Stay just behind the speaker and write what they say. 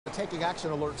Taking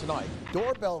action alert tonight.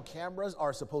 Doorbell cameras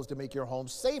are supposed to make your home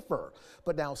safer,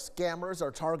 but now scammers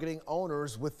are targeting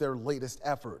owners with their latest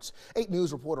efforts. 8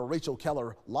 News reporter Rachel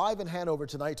Keller live in Hanover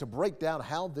tonight to break down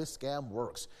how this scam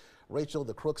works. Rachel,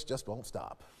 the crooks just won't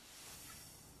stop.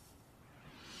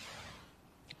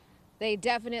 They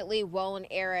definitely won't,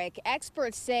 Eric.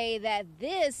 Experts say that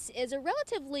this is a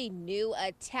relatively new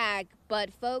attack,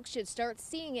 but folks should start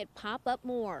seeing it pop up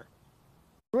more.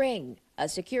 Ring, a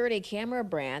security camera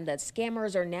brand that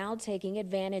scammers are now taking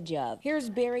advantage of. Here's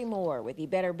Barry Moore with the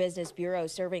Better Business Bureau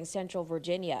serving Central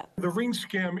Virginia. The Ring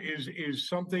scam is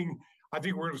something I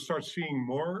think we're going to start seeing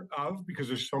more of because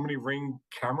there's so many Ring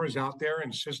cameras out there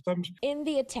and systems. In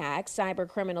the attack, cyber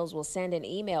criminals will send an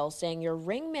email saying your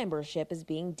Ring membership is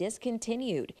being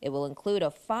discontinued. It will include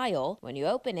a file. When you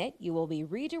open it, you will be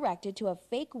redirected to a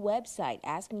fake website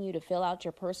asking you to fill out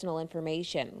your personal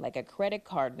information, like a credit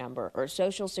card number or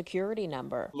social security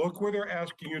number. Look where they're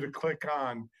asking you to click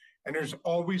on, and there's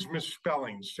always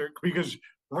misspellings because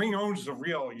Ring owns the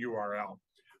real URL.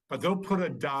 But they'll put a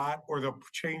dot or they'll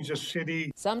change the city.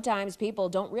 Sometimes people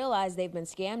don't realize they've been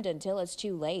scammed until it's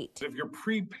too late. If you're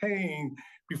prepaying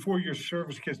before your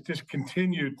service gets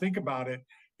discontinued, think about it.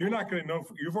 You're not going to know.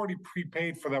 You've already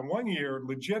prepaid for that 1 year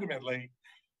legitimately.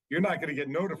 You're not going to get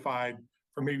notified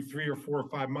for maybe 3 or 4 or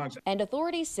 5 months. And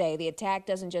authorities say the attack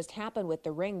doesn't just happen with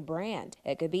the Ring brand.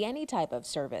 It could be any type of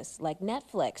service, like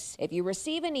Netflix. If you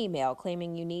receive an email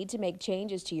claiming you need to make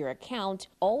changes to your account,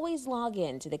 always log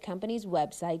in to the company's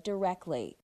website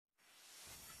directly.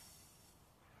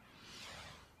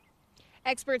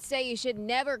 Experts say you should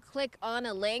never click on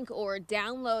a link or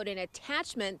download an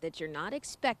attachment that you're not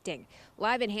expecting.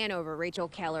 Live in Hanover, Rachel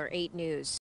Keller, 8 News.